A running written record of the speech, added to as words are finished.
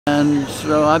And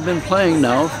so I've been playing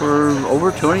now for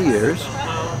over 20 years,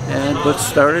 but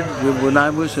started when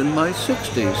I was in my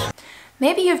 60s.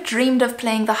 Maybe you've dreamed of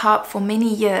playing the harp for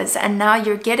many years and now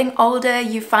you're getting older,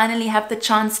 you finally have the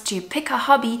chance to pick a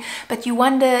hobby, but you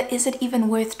wonder, is it even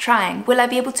worth trying? Will I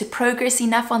be able to progress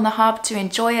enough on the harp to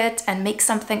enjoy it and make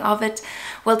something of it?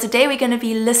 Well, today we're going to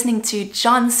be listening to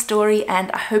John's story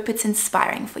and I hope it's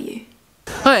inspiring for you.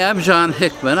 Hi, I'm John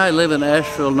Hickman. I live in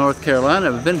Asheville, North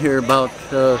Carolina. I've been here about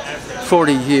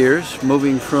 40 years,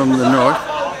 moving from the north.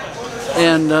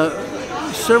 And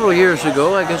several years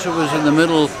ago, I guess it was in the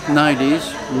middle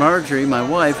 90s, Marjorie, my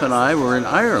wife, and I were in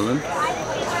Ireland,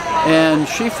 and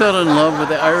she fell in love with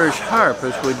the Irish harp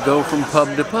as we'd go from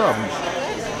pub to pub.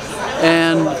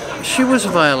 And she was a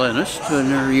violinist in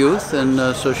her youth, and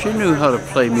so she knew how to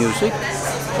play music.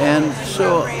 And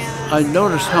so I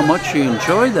noticed how much she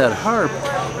enjoyed that harp,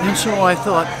 and so I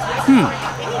thought,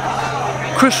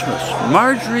 Christmas,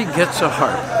 Marjorie gets a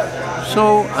harp.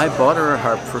 So I bought her a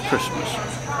harp for Christmas.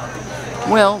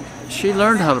 Well, she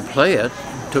learned how to play it,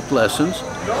 took lessons,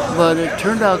 but it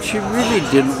turned out she really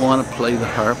didn't want to play the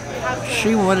harp.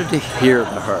 She wanted to hear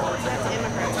the harp.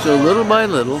 So little by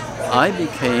little, I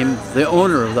became the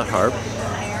owner of the harp,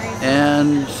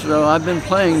 and so I've been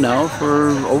playing now for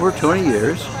over 20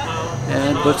 years,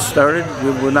 but started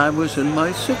when I was in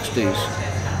my 60s.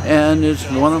 And it's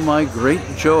one of my great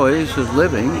joys of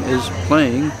living is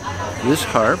playing this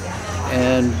harp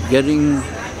and getting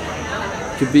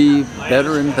to be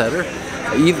better and better.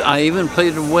 I even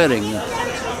played a wedding.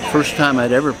 First time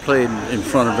I'd ever played in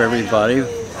front of everybody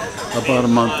about a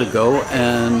month ago,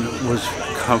 and was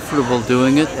comfortable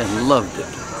doing it and loved it.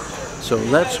 So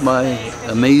that's my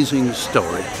amazing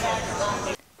story.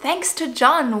 Thanks to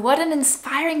John. What an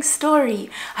inspiring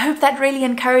story. I hope that really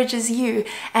encourages you.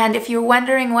 And if you're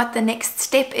wondering what the next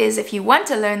step is if you want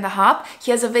to learn the harp,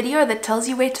 here's a video that tells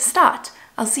you where to start.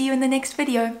 I'll see you in the next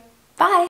video. Bye!